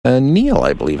Neil,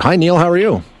 I believe. Hi, Neil. How are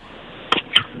you?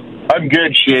 I'm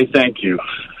good, Shay. Thank you.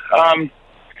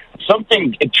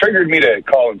 It triggered me to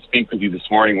call and speak with you this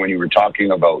morning when you were talking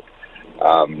about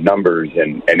numbers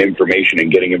and information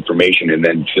and getting information, and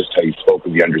then just how you spoke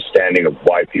of the understanding of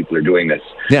why people are doing this.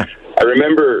 Yeah. I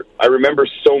remember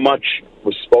so much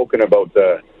was spoken about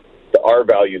the R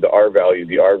value, the R value,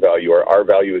 the R value, or R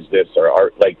value is this, or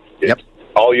R,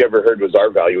 all you ever heard was R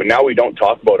value. And now we don't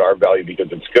talk about R value because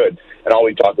it's good, and all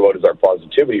we talk about is our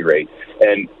positivity rate.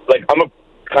 And I'm a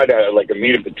kind of like a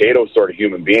meat and potato sort of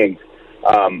human being.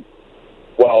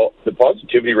 Well, the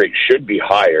positivity rate should be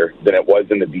higher than it was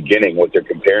in the beginning, what they're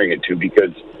comparing it to,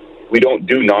 because we don't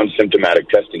do non-symptomatic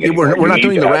testing anymore. We're not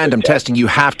doing the random testing. You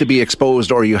have to be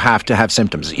exposed or you have to have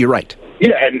symptoms. You're right.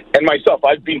 Yeah, and myself,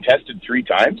 I've been tested 3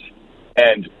 times,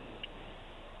 and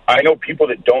I know people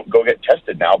that don't go get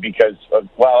tested now because,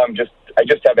 I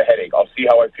just have a headache. I'll see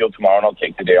how I feel tomorrow, and I'll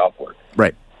take the day off work.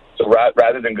 Right. So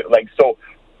rather than,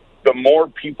 the more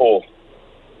people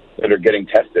that are getting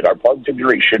tested, our positivity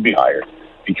rate should be higher.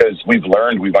 Because we've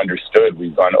learned, we've understood,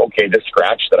 we've gone, okay, this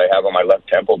scratch that I have on my left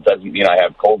temple doesn't mean I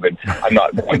have COVID. I'm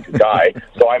not going to die.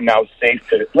 So I'm now safe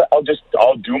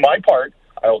I'll do my part.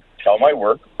 I'll tell my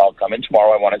work. I'll come in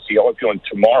tomorrow. I want to see how I feel. And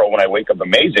tomorrow when I wake up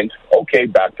amazing, okay,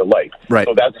 back to life. Right.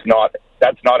 So that's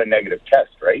not a negative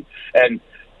test, right? And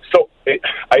so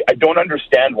I don't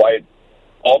understand why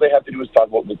all they have to do is talk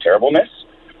about the terribleness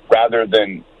rather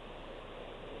than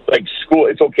school.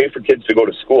 It's okay for kids to go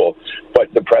to school, but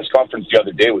the press conference the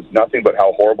other day was nothing but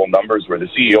how horrible numbers were. The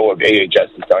CEO of AHS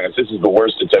is telling us this is the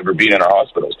worst it's ever been in our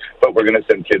hospitals, but we're going to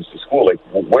send kids to school.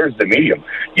 Where's the medium?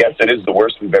 Yes, it is the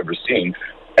worst we've ever seen,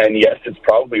 and yes, it's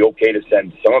probably okay to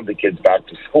send some of the kids back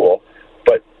to school,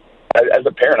 but as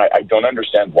a parent, I don't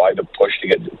understand why the push to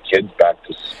get the kids back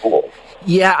to school.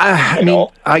 Yeah, I mean,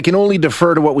 I can only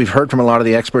defer to what we've heard from a lot of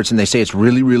the experts, and they say it's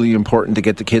really, really important to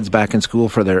get the kids back in school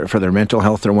for their mental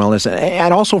health, their wellness,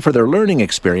 and also for their learning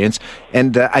experience.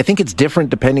 And I think it's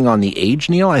different depending on the age,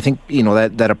 Neil. I think,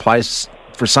 that applies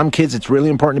for some kids. It's really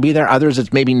important to be there. Others,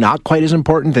 it's maybe not quite as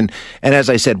important. And as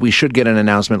I said, we should get an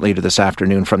announcement later this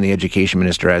afternoon from the Education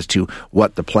Minister as to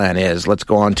what the plan is. Let's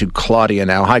go on to Claudia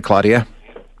now. Hi, Claudia.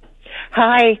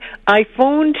 Hi, I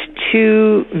phoned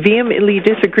to vehemently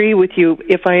disagree with you,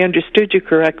 if I understood you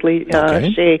correctly,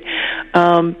 Okay. Shay.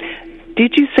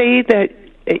 Did you say that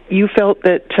you felt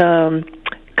that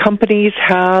companies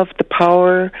have the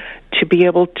power to be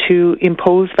able to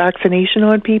impose vaccination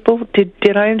on people?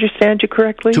 Did I understand you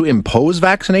correctly? To impose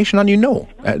vaccination on you? No.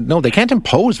 No, they can't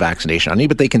impose vaccination on you,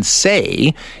 but they can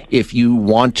say, if you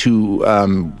want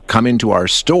to come into our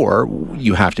store,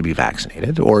 you have to be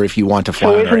vaccinated, or if you want to fly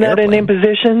on our airplane. So isn't that an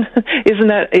imposition? Isn't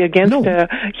that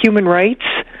against human rights?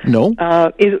 No.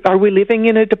 Are we living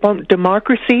in a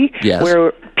democracy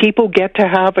where people get to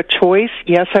have a choice?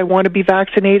 Yes, I want to be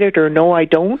vaccinated, or no, I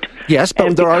don't? Yes,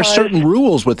 but there are certain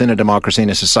rules within a democracy and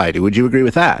a society. Would you agree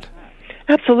with that?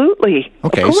 Absolutely.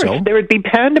 Okay, of course. so There would be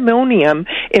pandemonium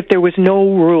if there was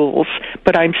no rules.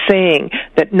 But I'm saying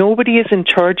that nobody is in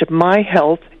charge of my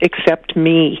health except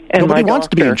me and nobody my wants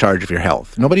doctor. to be in charge of your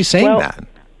health. Nobody's saying that.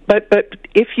 But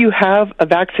if you have a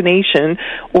vaccination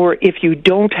or if you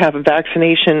don't have a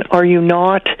vaccination, are you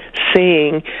not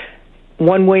saying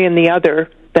one way and the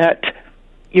other that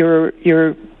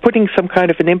you're putting some kind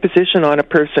of an imposition on a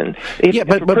person? If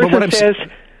but a person what I'm says,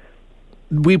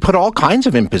 we put all kinds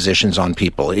of impositions on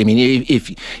people. I mean,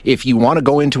 if you want to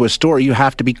go into a store, you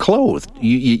have to be clothed.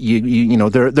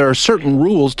 There are certain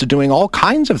rules to doing all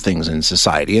kinds of things in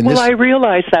society. And I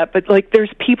realize that, but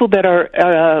there's people that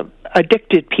are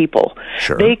addicted people.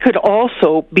 Sure. They could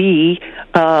also be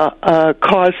a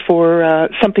cause for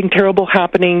something terrible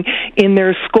happening in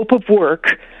their scope of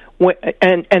work.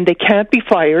 And they can't be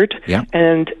fired. Yeah.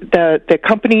 And the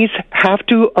companies have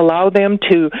to allow them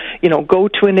to, go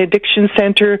to an addiction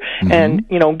center and,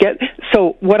 get.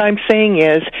 So what I'm saying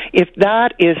is, if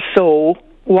that is so,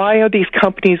 why are these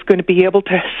companies going to be able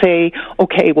to say,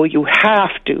 okay, well, you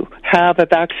have to have a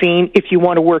vaccine if you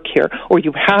want to work here, or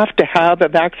you have to have a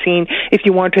vaccine if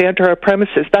you want to enter our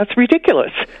premises? That's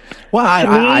ridiculous. Well,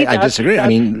 I disagree. I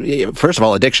mean, first of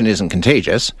all, addiction isn't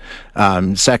contagious.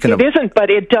 Second, it isn't, but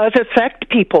it does affect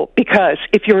people, because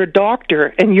if you're a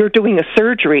doctor and you're doing a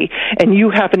surgery and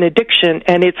you have an addiction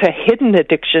and it's a hidden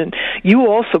addiction, you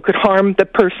also could harm the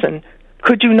person.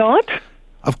 Could you not?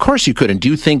 Of course you couldn't. Do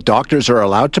you think doctors are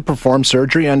allowed to perform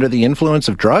surgery under the influence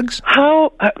of drugs?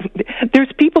 How?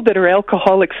 There's people that are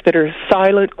alcoholics that are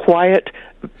silent, quiet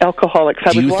alcoholics.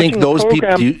 Do you think those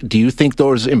people? Do you think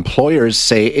those employers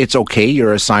say it's okay,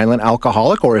 you're a silent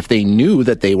alcoholic, or if they knew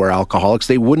that they were alcoholics,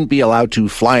 they wouldn't be allowed to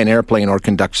fly an airplane or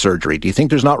conduct surgery? Do you think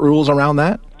there's not rules around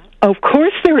that? Of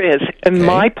course there is. And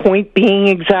my point being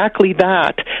exactly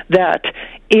that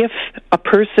if a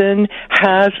person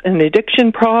has an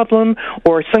addiction problem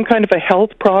or some kind of a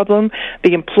health problem,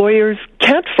 the employers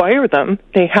can't fire them.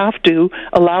 They have to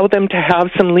allow them to have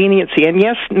some leniency. And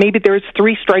yes, maybe there's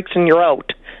 3 strikes and you're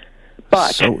out.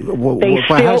 But so, what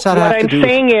I'm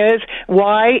saying is,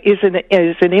 why is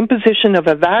an imposition of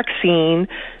a vaccine,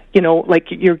 like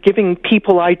you're giving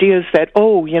people ideas that,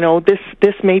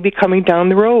 this may be coming down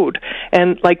the road.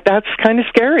 And, that's kind of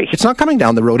scary. It's not coming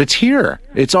down the road. It's here.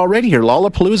 It's already here.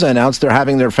 Lollapalooza announced they're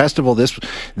having their festival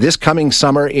this coming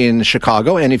summer in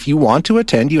Chicago. And if you want to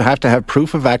attend, you have to have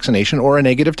proof of vaccination or a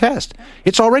negative test.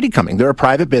 It's already coming. There are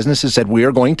private businesses that said, we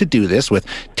are going to do this with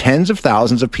tens of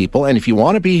thousands of people. And if you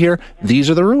want to be here, these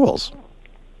are the rules.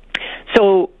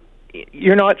 So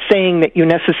you're not saying that you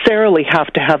necessarily have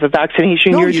to have a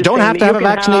vaccination. No, you don't have to have a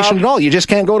vaccination at all. You just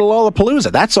can't go to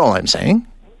Lollapalooza. That's all I'm saying.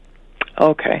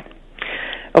 Okay.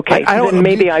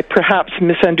 Maybe I perhaps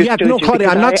misunderstood you. Claudia,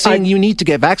 I'm not saying you need to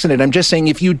get vaccinated. I'm just saying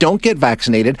if you don't get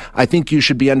vaccinated, I think you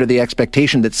should be under the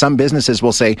expectation that some businesses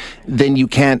will say, then you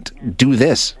can't do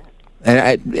this.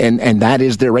 And that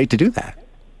is their right to do that.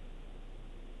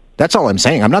 That's all I'm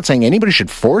saying. I'm not saying anybody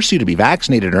should force you to be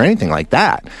vaccinated or anything like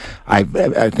that. I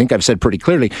think I've said pretty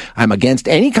clearly, I'm against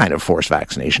any kind of forced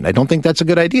vaccination. I don't think that's a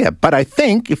good idea. But I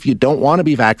think if you don't want to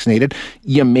be vaccinated,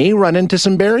 you may run into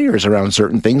some barriers around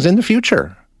certain things in the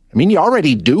future. I mean, you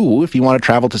already do. If you want to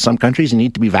travel to some countries, you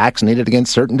need to be vaccinated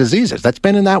against certain diseases. That's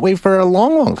been in that way for a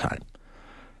long, long time.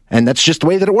 And that's just the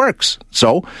way that it works.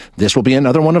 So this will be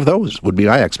another one of those, would be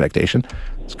my expectation.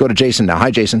 Let's go to Jason now.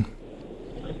 Hi, Jason.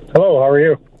 Hello, how are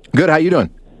you? Good. How you doing?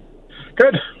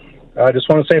 Good. I just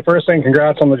want to say first thing,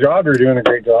 congrats on the job. You're doing a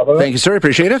great job of it. Thank you, sir.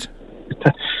 Appreciate it.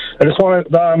 I just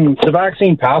want the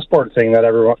vaccine passport thing that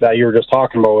you were just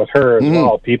talking about with her as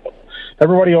well.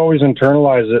 Everybody always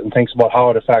internalizes it and thinks about how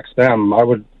it affects them. I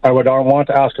would want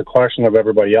to ask a question of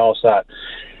everybody else that.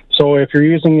 So if you're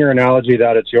using your analogy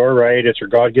that it's your right, it's your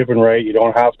God-given right, you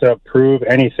don't have to prove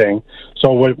anything.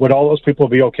 So would all those people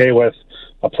be okay with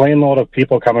a plane load of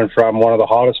people coming from one of the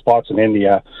hottest spots in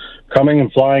India, coming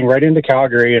and flying right into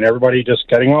Calgary, and everybody just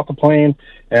getting off the plane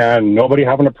and nobody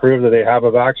having to prove that they have a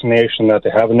vaccination, that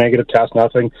they have a negative test,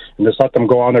 nothing, and just let them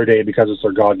go on their day because it's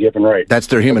their God-given right? That's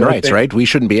their human rights, right? We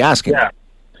shouldn't be asking. Yeah.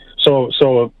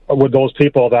 So would those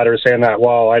people that are saying that,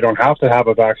 well, I don't have to have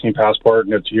a vaccine passport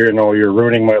and it's, you're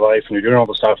ruining my life and you're doing all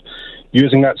this stuff,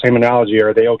 using that same analogy,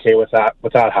 are they okay with that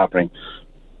happening?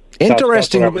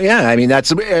 Interesting. Yeah, I mean,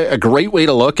 that's a great way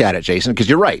to look at it, Jason, because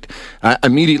you're right.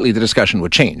 Immediately the discussion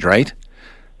would change, right?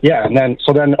 Yeah, and then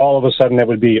all of a sudden it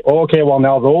would be, okay, well,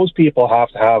 now those people have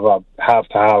to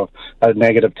have a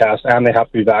negative test and they have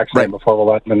to be vaccinated before we'll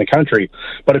let them in the country.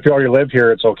 But if you already live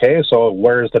here, it's okay. So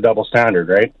where's the double standard,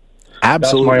 right?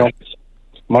 Absolutely. That's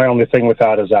my only thing with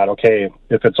that is that, okay,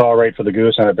 if it's all right for the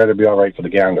goose, then it better be all right for the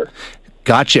gander.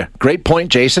 Gotcha. Great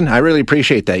point, Jason. I really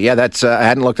appreciate that. Yeah, that's I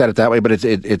hadn't looked at it that way, but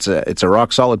it's a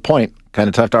rock solid point. Kind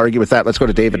of tough to argue with that. Let's go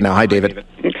to David now. Hi, David.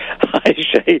 Hi,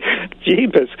 Shay.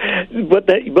 Jeebus. What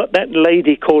that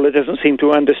lady caller doesn't seem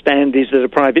to understand is that a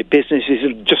private business is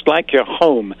just like your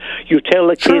home. You tell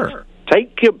the kids,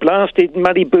 take your blasted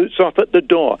muddy boots off at the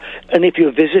door. And if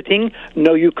you're visiting,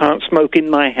 no, you can't smoke in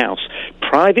my house.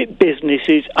 Private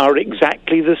businesses are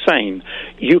exactly the same.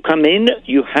 You come in,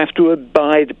 you have to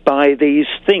abide by these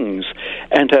things.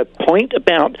 And her point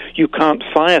about you can't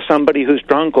fire somebody who's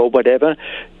drunk or whatever,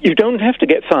 you don't have to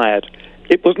get fired.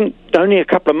 It wasn't only a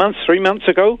couple of months, 3 months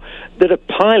ago, that a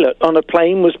pilot on a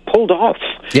plane was pulled off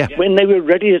when they were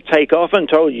ready to take off and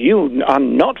told, you are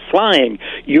not flying,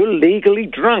 you're legally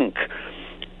drunk.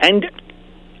 And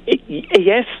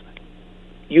yes,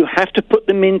 you have to put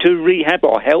them into rehab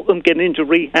or help them get into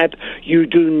rehab. You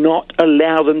do not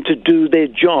allow them to do their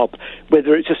job,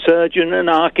 whether it's a surgeon, an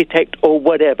architect, or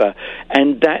whatever.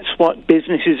 And that's what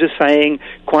businesses are saying,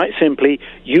 quite simply.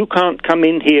 You can't come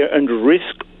in here and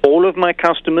risk all of my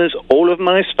customers, all of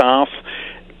my staff.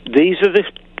 These are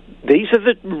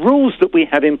the rules that we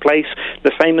have in place,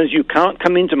 the same as you can't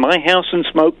come into my house and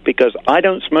smoke because I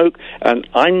don't smoke and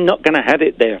I'm not going to have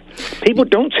it there. People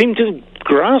don't seem to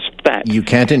grasp that. You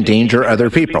can't endanger other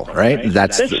people, right?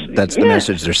 That's the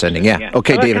message they're sending. Yeah.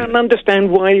 Okay, David. I can't understand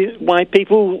why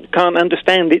people can't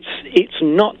understand. It's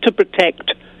not to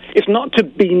protect. It's not to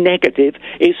be negative.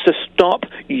 It's to stop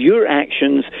your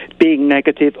actions being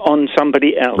negative on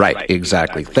somebody else. Right,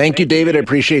 exactly. Thank you, David. I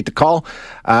appreciate the call.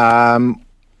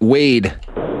 Wade.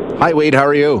 Hi, Wade. How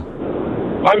are you?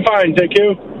 I'm fine, thank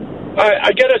you.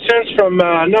 I get a sense from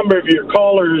a number of your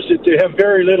callers that they have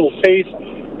very little faith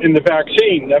in the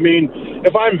vaccine. I mean,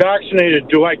 if I'm vaccinated,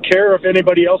 do I care if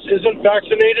anybody else isn't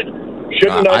vaccinated?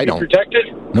 Shouldn't I be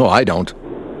protected? No, I don't.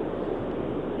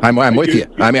 I'm with you.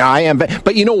 I mean, I am.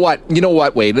 But you know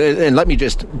what, Wade? And let me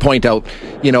just point out,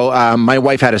 my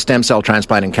wife had a stem cell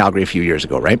transplant in Calgary a few years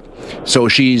ago, right? So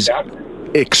she's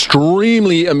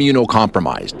extremely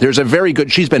immunocompromised.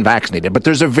 She's been vaccinated, but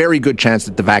there's a very good chance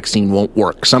that the vaccine won't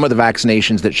work. Some of the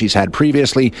vaccinations that she's had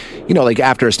previously, like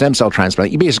after a stem cell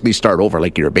transplant, you basically start over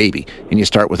like you're a baby and you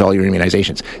start with all your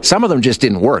immunizations. Some of them just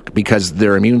didn't work because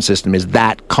their immune system is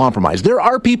that compromised. There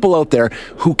are people out there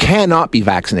who cannot be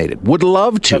vaccinated, would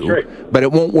love to, but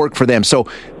it won't work for them. So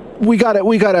we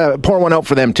gotta pour one out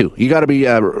for them too. You gotta be, you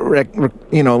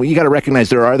gotta recognize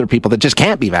there are other people that just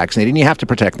can't be vaccinated and you have to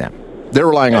protect them. They're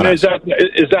relying on us.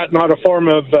 Is that not a form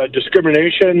of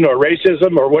discrimination or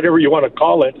racism or whatever you want to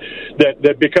call it,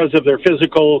 that because of their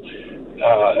physical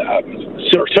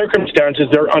circumstances,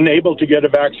 they're unable to get a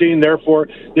vaccine, therefore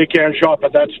they can't shop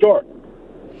at that store?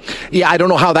 Yeah, I don't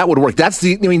know how that would work. That's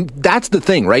the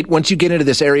thing, right? Once you get into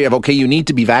this area of, okay, you need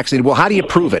to be vaccinated, well, how do you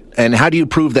prove it? And how do you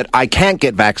prove that I can't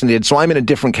get vaccinated, so I'm in a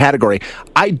different category?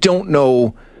 I don't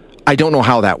know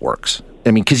how that works.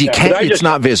 I mean, because it's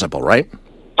not visible, right?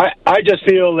 I just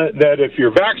feel that if you're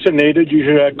vaccinated, you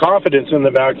should have confidence in the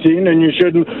vaccine, and you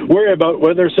shouldn't worry about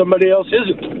whether somebody else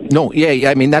isn't. No, yeah,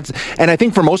 I mean and I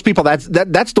think for most people that's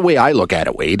the way I look at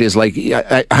it. Wade, is like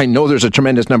I know there's a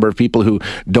tremendous number of people who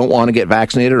don't want to get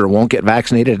vaccinated or won't get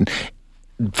vaccinated,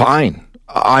 and fine.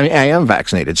 I am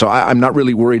vaccinated, so I'm not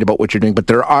really worried about what you're doing. But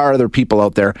there are other people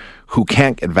out there who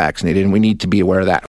can't get vaccinated, and we need to be aware of that.